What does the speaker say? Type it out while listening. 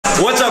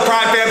What's up,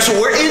 Prime fam? So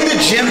we're in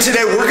the gym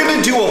today. We're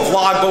gonna do a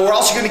vlog, but we're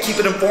also gonna keep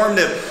it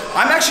informative.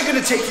 I'm actually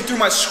gonna take you through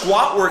my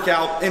squat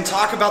workout and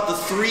talk about the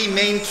 3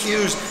 main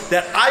cues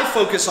that I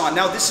focus on.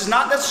 Now, this is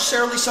not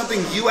necessarily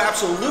something you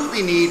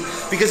absolutely need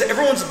because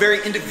everyone's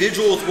very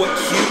individual with what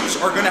cues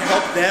are gonna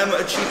help them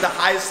achieve the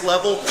highest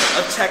level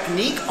of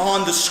technique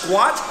on the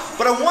squat.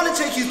 But I wanna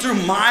take you through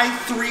my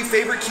 3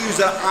 favorite cues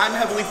that I'm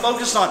heavily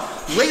focused on.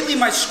 Lately,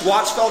 my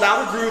squats fell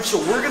out of groove, so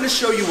we're gonna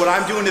show you what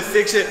I'm doing to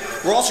fix it.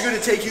 We're also gonna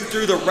take you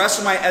through the rest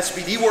of my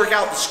SBD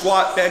workout, the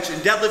squat, bench,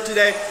 and deadlift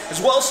today, as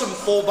well as some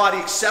full body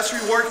accessory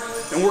work.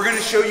 And we're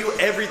gonna show you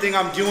everything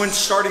I'm doing,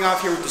 starting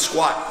off here with the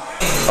squat.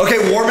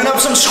 Okay, warming up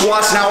some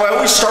squats now. I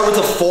always start with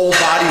a full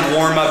body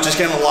warm up, just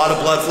getting a lot of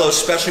blood flow,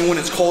 especially when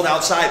it's cold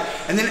outside.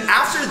 And then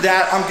after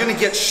that, I'm gonna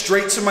get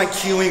straight to my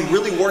cueing,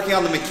 really working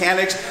on the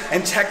mechanics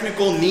and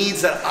technical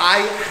needs that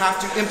I have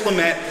to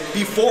implement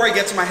before I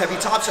get to my heavy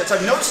top sets.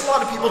 I've noticed a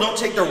lot of people don't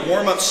take their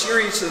warm up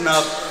serious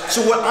enough.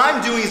 So what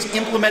I'm doing is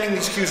implementing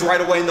these cues right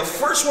away. And the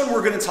first one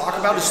we're gonna talk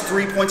about is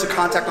 3 points of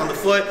contact on the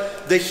foot,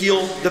 the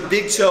heel, the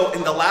big toe,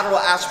 and the lateral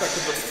aspect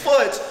of the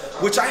foot,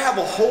 which I have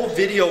a whole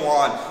video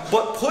on.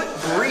 But put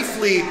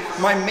briefly,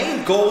 my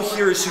main goal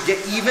here is to get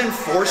even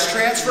force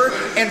transfer,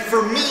 and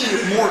for me,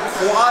 more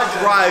quad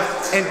drive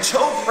and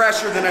toe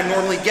pressure than I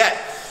normally get.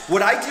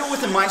 What I deal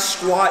with in my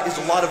squat is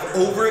a lot of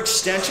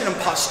overextension and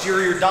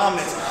posterior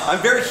dominance. I'm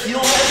very heel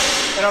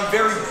heavy and I'm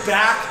very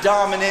back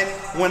dominant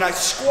when I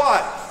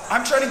squat.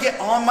 I'm trying to get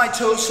on my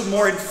toes some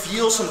more and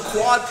feel some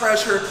quad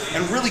pressure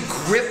and really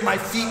grip my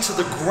feet to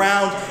the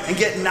ground and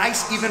get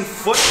nice even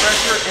foot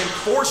pressure and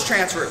force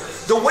transfer.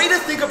 The way to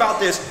think about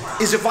this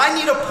is if I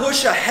need to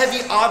push a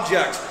heavy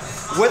object,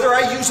 whether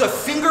I use a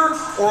finger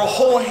or a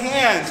whole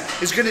hand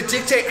is going to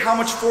dictate how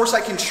much force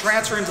I can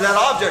transfer into that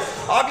object.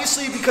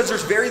 Obviously, because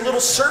there's very little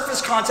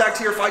surface contact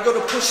here, if I go to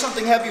push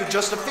something heavy with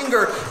just a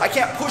finger, I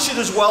can't push it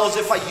as well as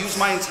if I use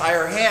my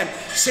entire hand.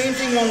 Same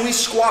thing when we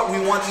squat, we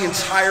want the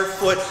entire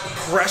foot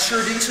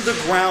pressured into the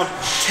ground,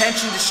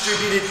 tension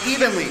distributed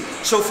evenly.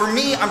 So for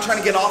me, I'm trying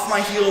to get off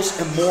my heels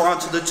and more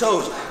onto the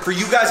toes. For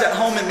you guys at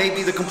home, it may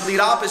be the complete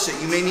opposite.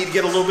 You may need to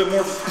get a little bit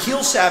more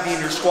heel savvy in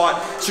your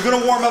squat. So you're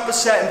going to warm up a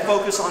set and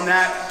focus on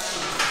that.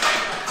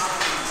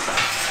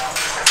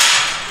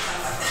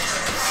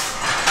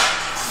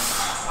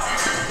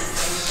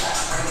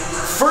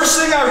 First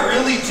thing I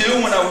really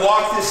do when I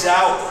walk this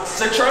out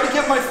is I try to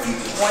get my feet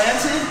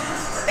planted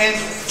and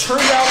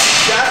turned out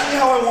exactly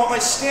how I want my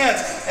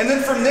stance. And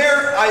then from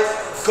there, I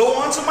go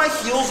onto my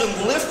heels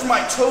and lift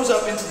my toes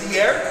up into the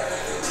air.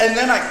 And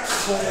then I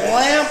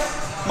clamp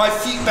my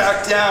feet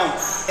back down.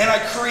 And I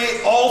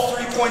create all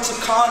 3 points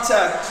of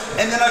contact.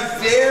 And then I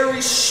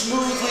very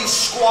smoothly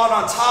squat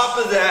on top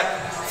of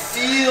that,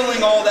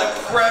 feeling all that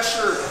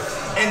pressure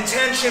and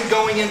tension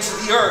going into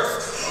the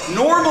earth.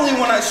 Normally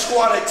when I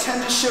squat, I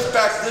tend to shift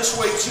back this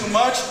way too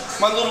much.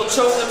 My little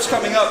toe lips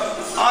coming up.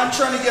 I'm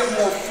trying to get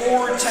more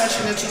forward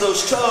tension into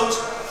those toes,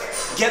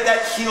 get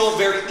that heel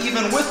very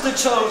even with the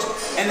toes,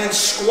 and then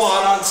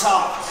squat on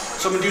top.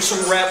 So I'm gonna do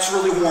some reps,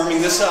 really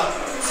warming this up.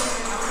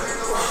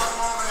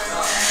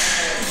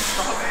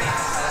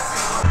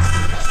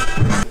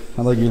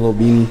 I like your little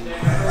beanie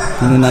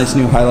and the nice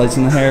new highlights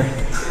in the hair.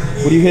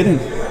 What are you hitting?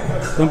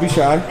 Don't be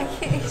shy. I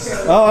can't hear.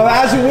 Oh, I'm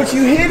asking what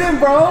you hitting,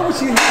 bro?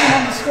 What you hitting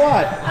on the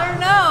squat? I don't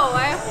know.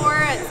 I have 4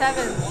 at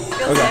 7.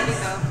 Feels heavy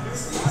though.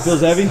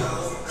 Feels heavy?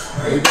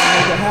 We're gonna make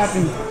it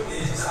happen.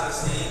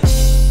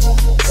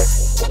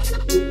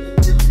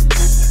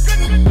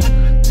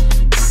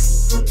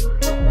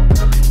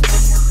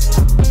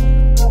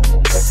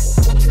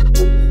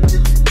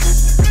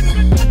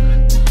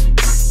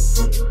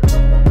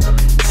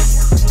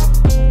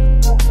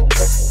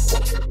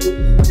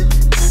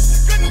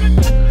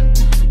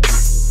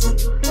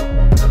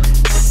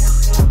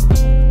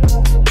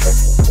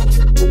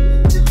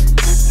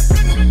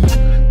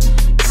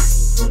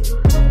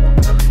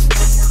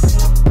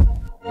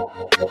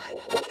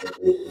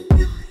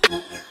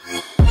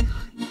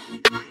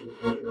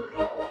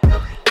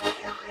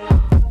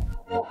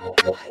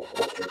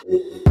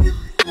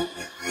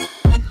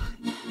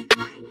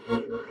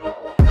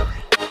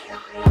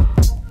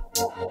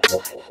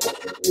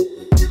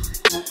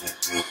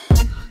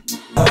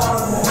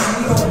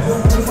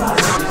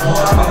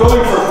 I'm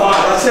going for 5.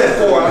 I said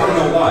 4. I don't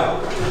know why.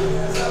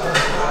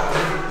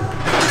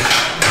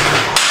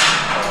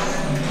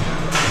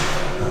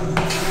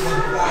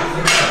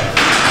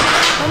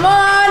 Come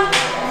on.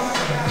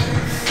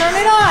 Turn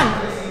it on.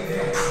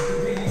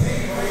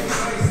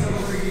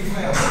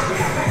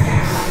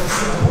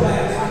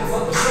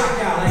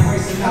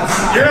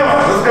 Yeah,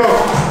 let's go.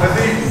 That's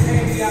easy.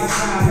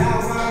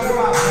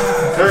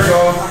 There you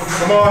go.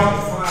 Come on.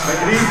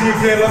 Make it easy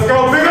again. Let's go.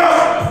 Big up.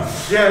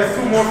 Yeah, there's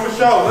 2 more for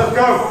sure. Let's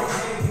go.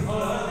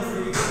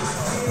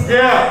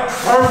 Yeah,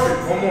 perfect.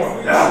 1 more.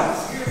 Yeah.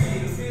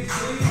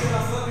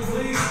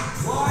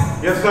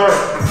 Yes, sir.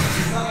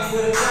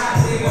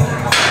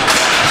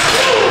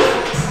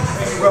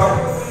 Thank you, bro.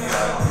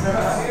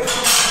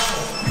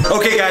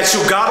 Okay guys, guys,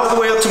 so got all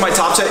the way up to my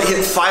top set,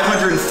 hit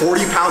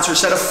 540 pounds for a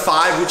set of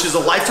 5, which is a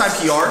lifetime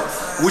PR,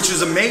 which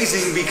was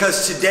amazing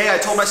because today I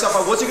told myself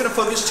I wasn't gonna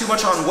focus too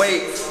much on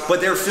weight, but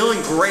they're feeling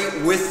great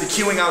with the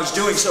cueing I was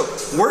doing. So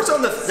worked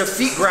on the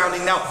feet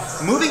grounding. Now,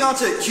 moving on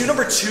to cue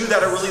number 2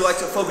 that I really like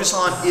to focus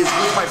on is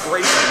with my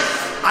bracing.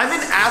 I'm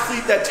an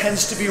athlete that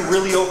tends to be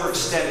really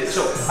overextended.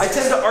 So I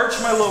tend to arch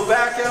my low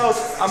back out.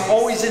 I'm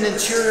always in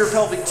interior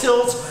pelvic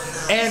tilts.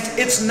 And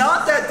it's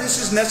not that this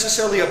is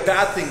necessarily a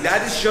bad thing.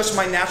 That is just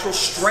my natural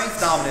strength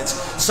dominance.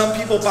 Some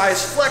people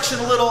bias flexion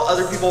a little,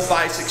 other people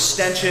bias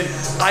extension.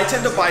 I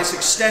tend to bias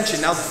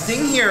extension. Now the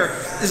thing here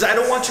is I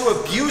don't want to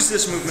abuse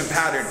this movement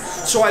pattern.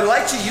 So I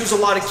like to use a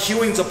lot of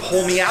cueing to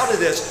pull me out of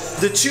this.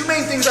 The 2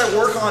 main things I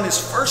work on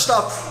is first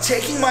off,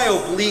 taking my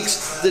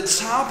obliques, the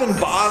top and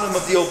bottom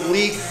of the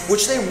oblique,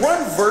 which they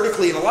run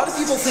vertically. And a lot of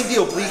people think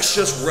the obliques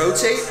just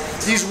rotate.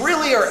 These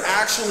really are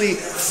actually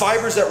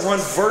fibers that run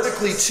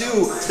vertically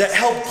too, that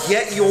help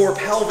get your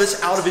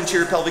pelvis out of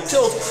interior pelvic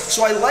tilt.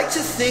 So I like to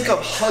think of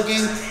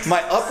hugging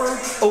my upper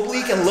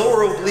oblique and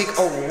lower oblique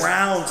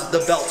around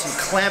the belts and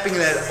clamping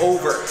that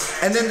over.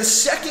 And then the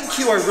second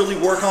cue I really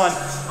work on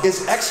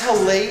is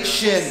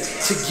exhalation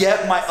to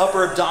get my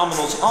upper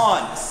abdominals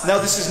on. Now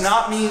this is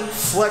not me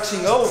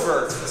flexing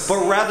over,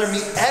 but rather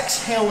me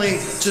exhaling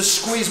to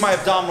squeeze my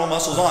abdominal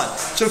muscles on.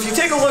 So if you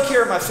take a look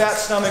here at my fat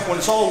stomach, when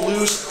it's all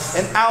loose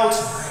and out,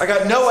 I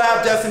got no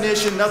ab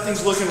definition,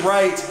 nothing's looking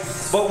right.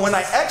 But when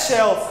I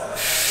exhale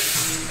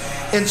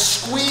and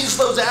squeeze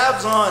those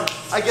abs on,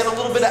 I get a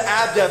little bit of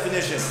ab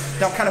definition.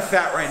 Now I'm kind of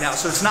fat right now,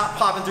 so it's not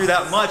popping through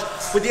that much.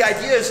 But the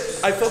idea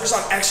is I focus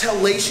on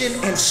exhalation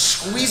and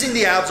squeezing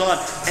the abs on,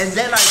 and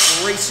then I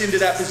brace into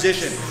that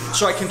position.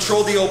 So I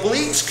control the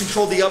obliques,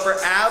 control the upper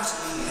abs,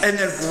 and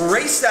then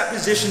brace that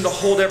position to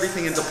hold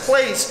everything into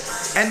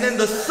place. And then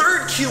the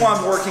third cue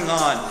I'm working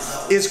on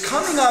is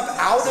coming up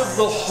out of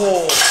the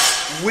hole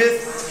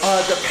with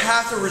the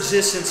path of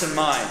resistance in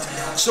mind.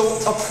 So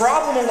a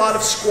problem a lot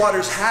of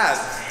squatters have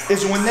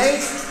is when they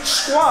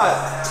squat,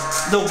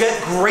 they'll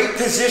get great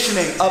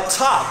positioning up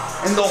top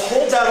and they'll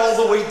hold that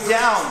all the way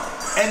down,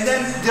 and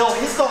then they'll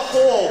hit the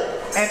hole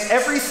and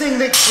everything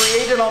they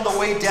created on the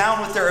way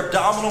down with their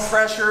abdominal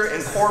pressure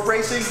and core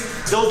bracing,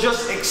 they'll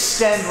just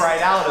extend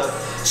right out of.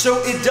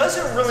 So it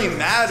doesn't really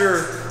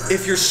matter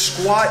if your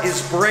squat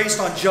is braced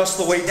on just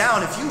the way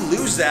down. If you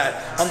lose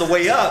that on the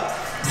way up,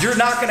 you're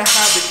not gonna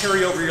have the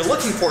carryover you're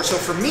looking for. So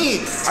for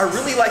me, I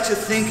really like to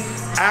think,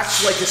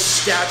 act like a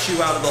statue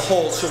out of the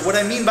hole. So what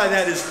I mean by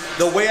that is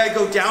the way I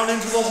go down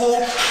into the hole,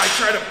 I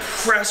try to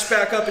press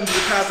back up into the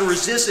path of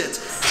resistance.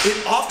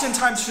 It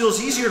oftentimes feels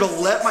easier to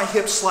let my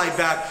hips slide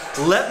back,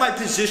 let my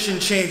position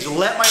change,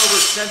 let my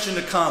overextension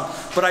to come,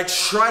 but I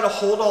try to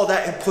hold all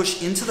that and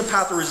push into the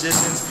path of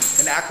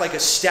resistance and act like a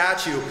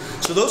statue.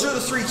 So those are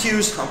the 3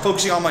 cues. I'm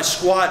focusing on my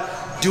squat,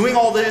 doing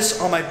all this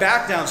on my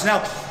back downs.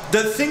 Now,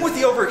 the thing with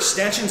the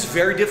overextension is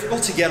very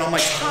difficult to get on my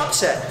top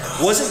set.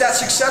 Wasn't that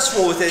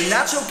successful with it, and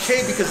that's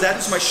okay because that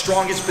is my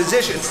strongest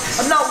position.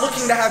 I'm not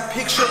looking to have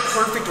picture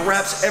perfect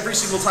reps every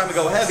single time I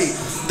go heavy.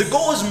 The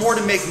goal is more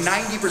to make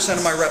 90%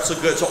 of my reps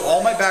look good. So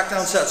all my back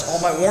down sets,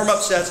 all my warm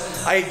up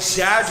sets, I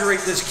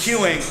exaggerate this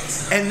cueing,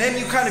 and then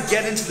you kind of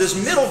get into this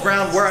middle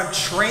ground where I'm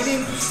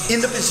training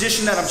in the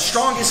position that I'm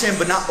strongest in,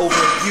 but not over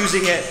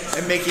abusing it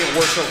and making it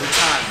worse over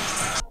time.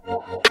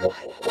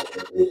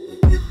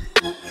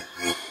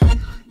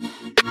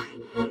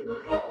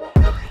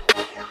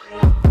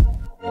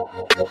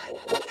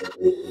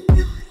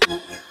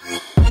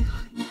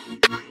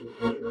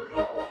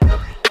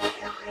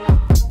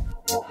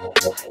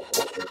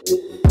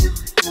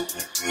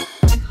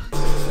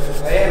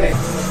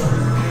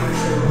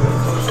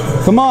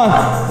 Come on.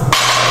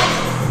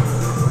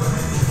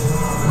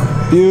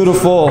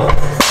 Beautiful.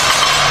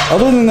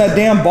 Other than that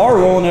damn bar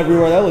rolling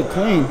everywhere, that looked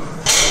clean.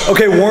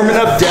 Okay, warming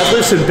up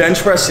deadlifts and bench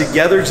press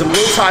together. It's a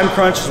little time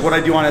crunch is what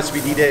I do on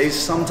SBD days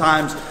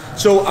sometimes.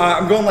 So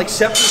I'm going like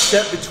step for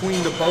step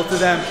between the both of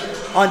them.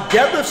 On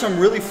deadlifts, I'm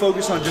really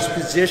focused on just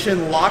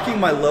position, locking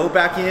my low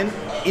back in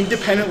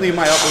independently of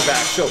my upper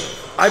back. So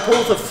I pull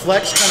with a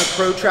flex kind of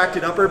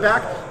protracted upper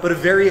back, but a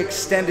very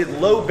extended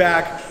low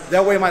back.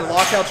 That way my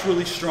lockout's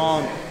really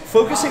strong.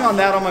 Focusing on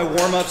that on my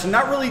warm-ups and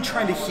not really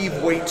trying to heave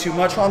weight too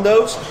much on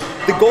those.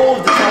 The goal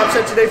of the top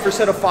set today for a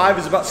set of 5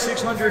 is about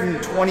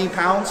 620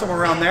 pounds, somewhere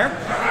around there.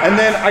 And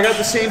then I got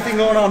the same thing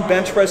going on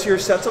bench press here,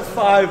 sets of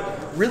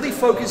 5, really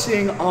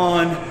focusing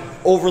on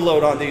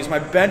overload on these. My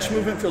bench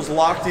movement feels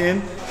locked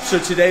in, so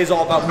today is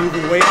all about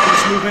moving weight on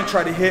this movement,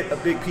 try to hit a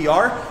big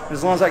PR. And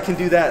as long as I can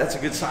do that, that's a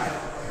good sign.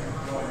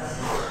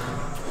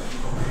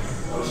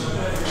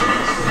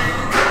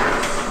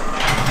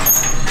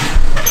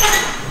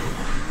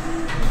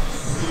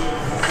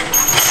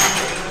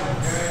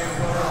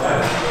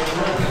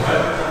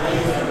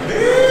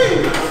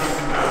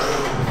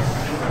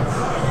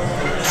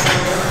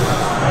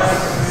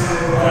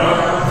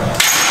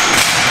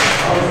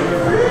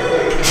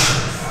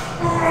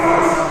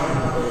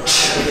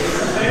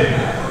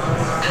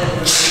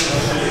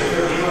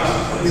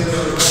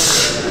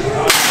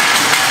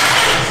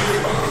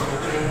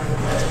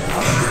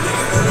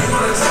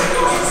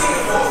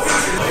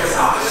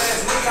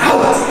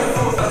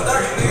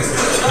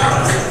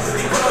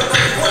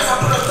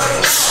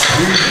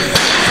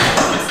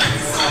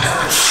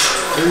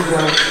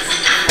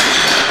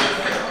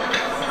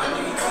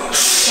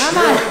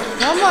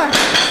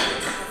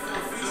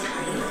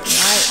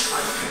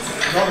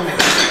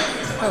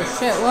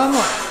 One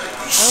more.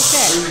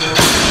 Okay.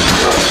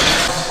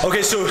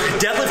 Okay, so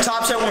deadlift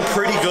top set went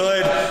pretty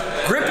good.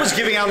 Grip was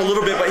giving out a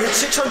little bit, but hit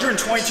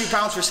 622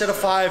 pounds for set of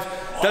 5.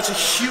 That's a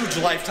huge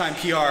lifetime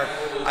PR.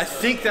 I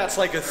think that's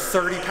like a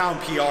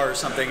 30-pound PR or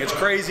something. It's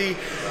crazy.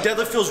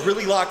 Deadlift feels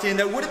really locked in.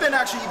 That would have been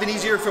actually even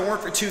easier if it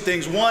weren't for 2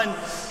 things. One,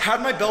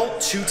 had my belt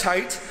too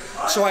tight.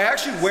 So I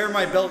actually wear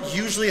my belt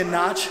usually a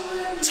notch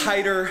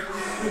tighter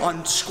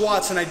on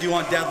squats than I do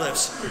on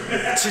deadlifts.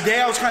 Today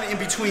I was kind of in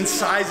between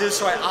sizes,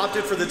 so I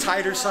opted for the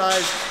tighter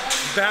size.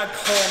 Bad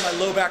call, my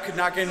low back could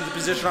not get into the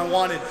position I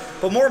wanted.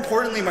 But more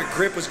importantly, my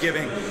grip was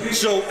giving.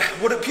 So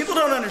what people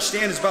don't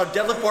understand is about a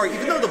deadlift bar,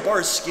 even though the bar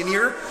is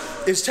skinnier,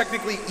 is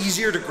technically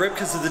easier to grip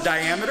because of the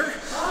diameter.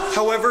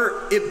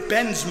 However, it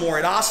bends more,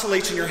 it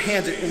oscillates in your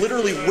hands, it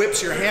literally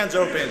whips your hands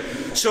open.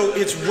 So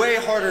it's way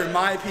harder, in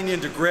my opinion,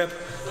 to grip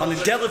on the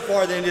deadlift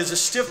bar than it is a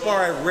stiff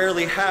bar. I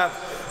rarely have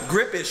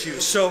grip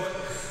issues. So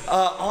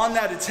on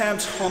that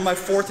attempt, on my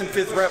 4th and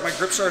 5th rep, my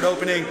grip started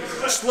opening,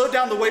 slowed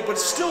down the weight, but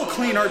still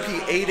clean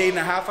RP 8,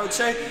 8.5, I would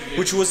say,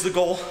 which was the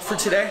goal for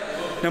today.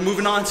 Now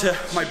moving on to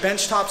my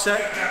bench top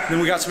set, then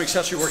we got some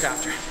accessory work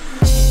after.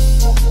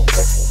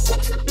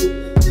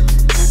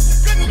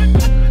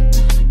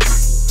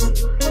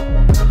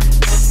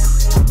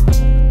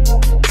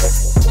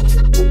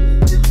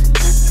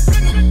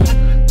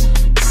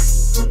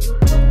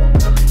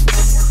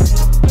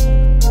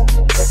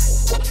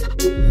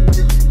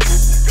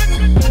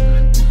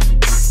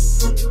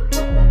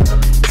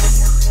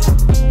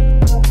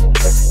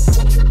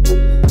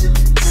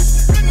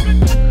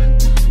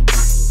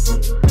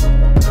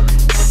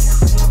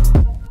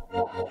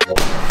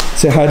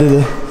 Say hi to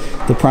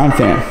the Prime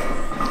fam.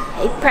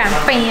 Hey, Prime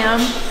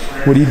fam.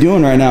 What are you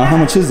doing right now? How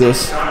much is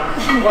this? Do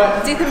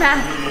the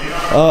math.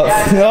 Oh,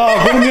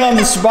 putting me on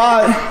the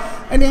spot.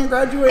 I didn't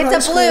graduate high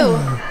It's a school.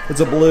 blue. It's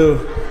a blue.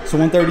 So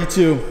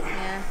 132.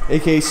 Yeah.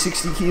 AKA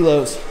 60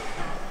 kilos.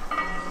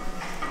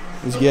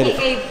 Let's get it.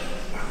 AKA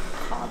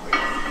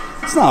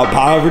It's not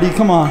poverty.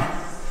 Come on.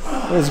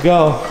 Let's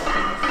go.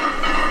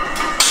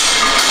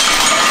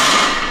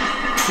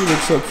 She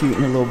looks so cute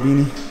in her little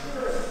beanie.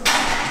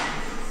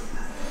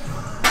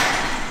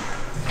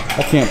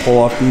 I can't pull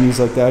off beanies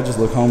like that. I just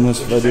look homeless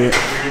if I do it.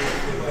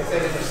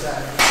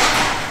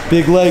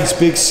 Big legs,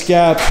 big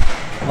scap,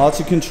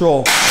 lots of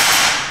control.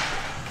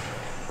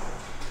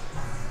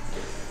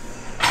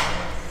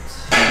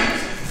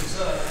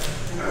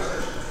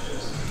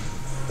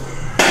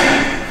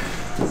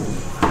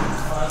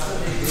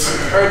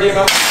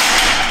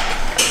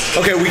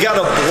 Okay, we got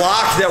a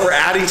block that we're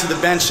adding to the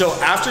bench. So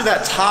after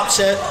that top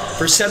set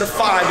for set of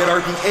 5 at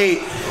RP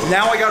 8,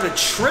 now I got a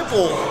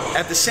triple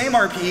at the same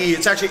RPE.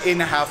 It's actually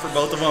 8.5 for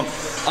both of them.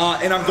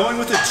 And I'm going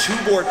with a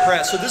 2-board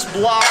press. So this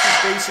block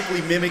is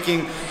basically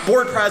mimicking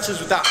board presses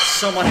without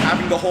someone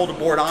having to hold a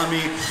board on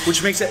me,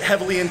 which makes it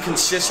heavily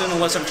inconsistent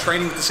unless I'm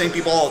training with the same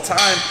people all the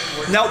time.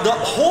 Now, the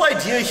whole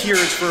idea here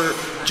is for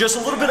just a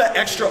little bit of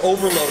extra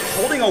overload.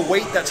 Holding a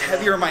weight that's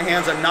heavier in my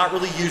hands I'm not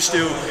really used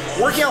to.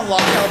 Working on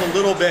lockout a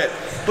little bit.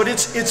 But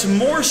it's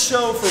more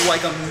so for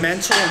like a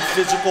mental and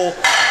physical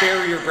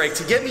barrier break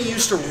to get me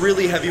used to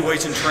really heavy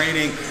weights in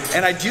training.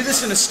 And I do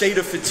this in a state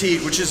of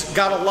fatigue, which has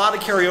got a lot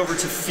of carryover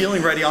to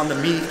feeling ready on the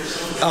meet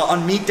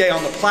day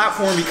on the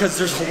platform, because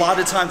there's a lot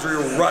of times where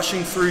you're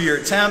rushing through your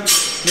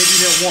attempts, maybe you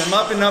didn't warm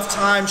up enough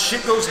time,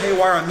 shit goes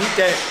haywire on meet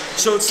day.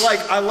 So it's like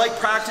I like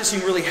practicing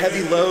really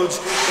heavy loads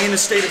in a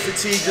state of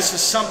fatigue. This is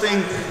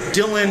something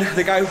Dylan,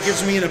 the guy who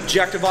gives me an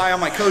objective eye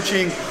on my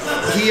coaching,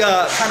 he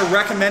kind of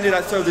recommended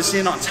I throw this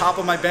in on top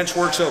of my bench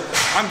work, so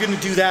I'm going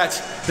to do that.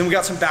 Then we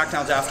got some back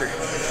downs after.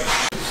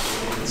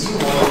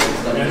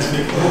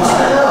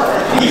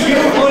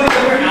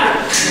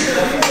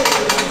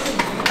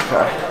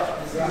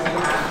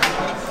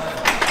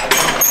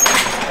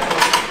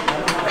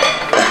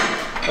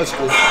 That's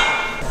cool.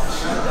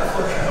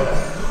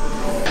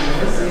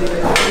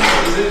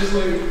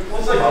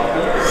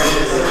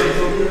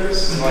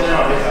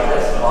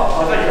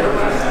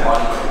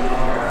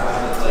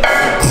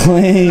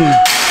 Clean.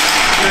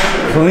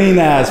 Clean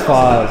ass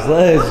pause.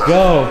 Let's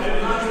go.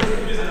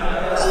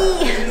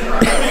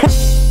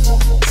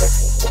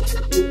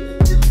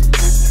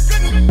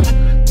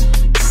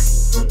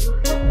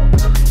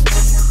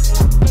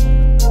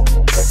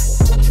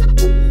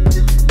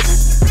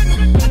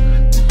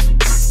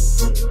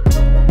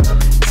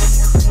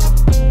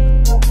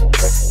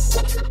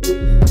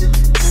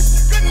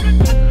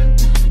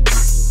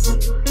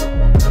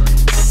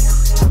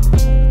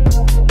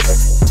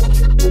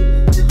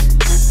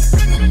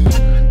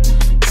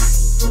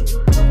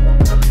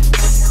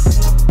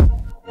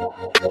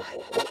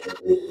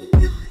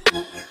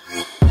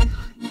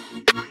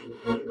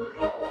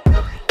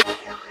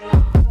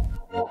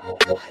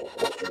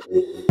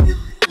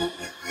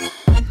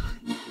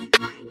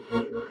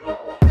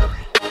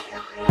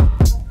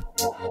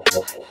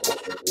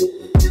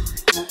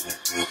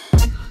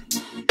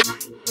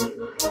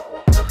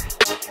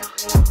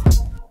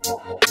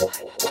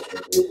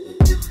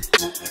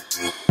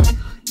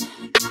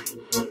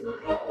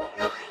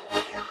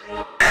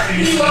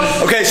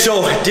 Okay,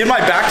 so did my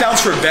back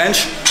downs for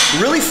bench.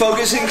 Really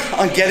focusing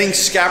on getting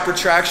scap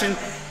retraction,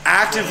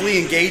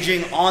 actively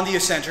engaging on the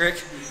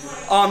eccentric.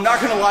 I'm not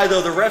gonna lie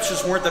though, the reps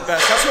just weren't the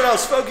best. That's what I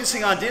was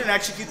focusing on, didn't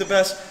execute the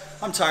best.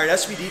 I'm tired,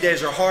 SBD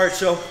days are hard.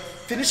 So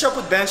finished up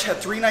with bench, had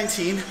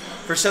 319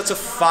 for sets of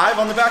 5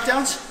 on the back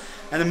downs,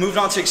 and then moved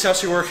on to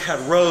accessory work, had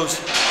rows.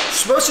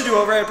 Supposed to do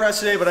overhead press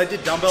today, but I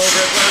did dumbbell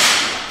overhead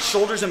press.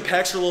 Shoulders and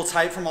pecs are a little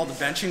tight from all the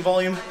benching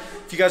volume.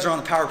 If you guys are on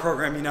the power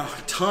program, you know,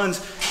 tons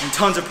and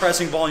tons of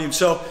pressing volume.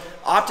 So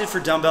opted for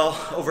dumbbell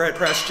overhead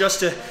press just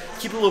to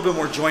keep it a little bit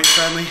more joint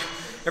friendly,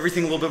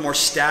 everything a little bit more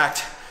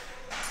stacked.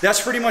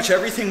 That's pretty much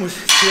everything with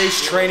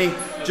today's training.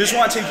 Just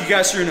want to take you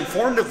guys through an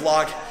informative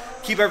vlog,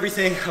 keep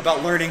everything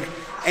about learning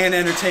and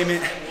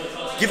entertainment.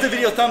 Give the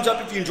video a thumbs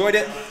up if you enjoyed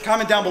it.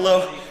 Comment down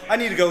below. I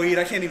need to go eat.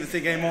 I can't even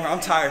think anymore. I'm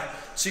tired.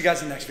 See you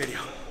guys in the next video.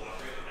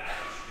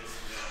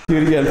 Do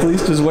it again,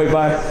 please. Just wait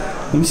by.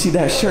 Let me see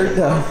that shirt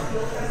though.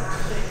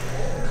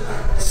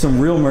 Some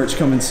real merch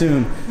coming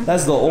soon.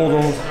 That's the old.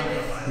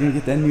 You're gonna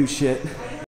get that new shit.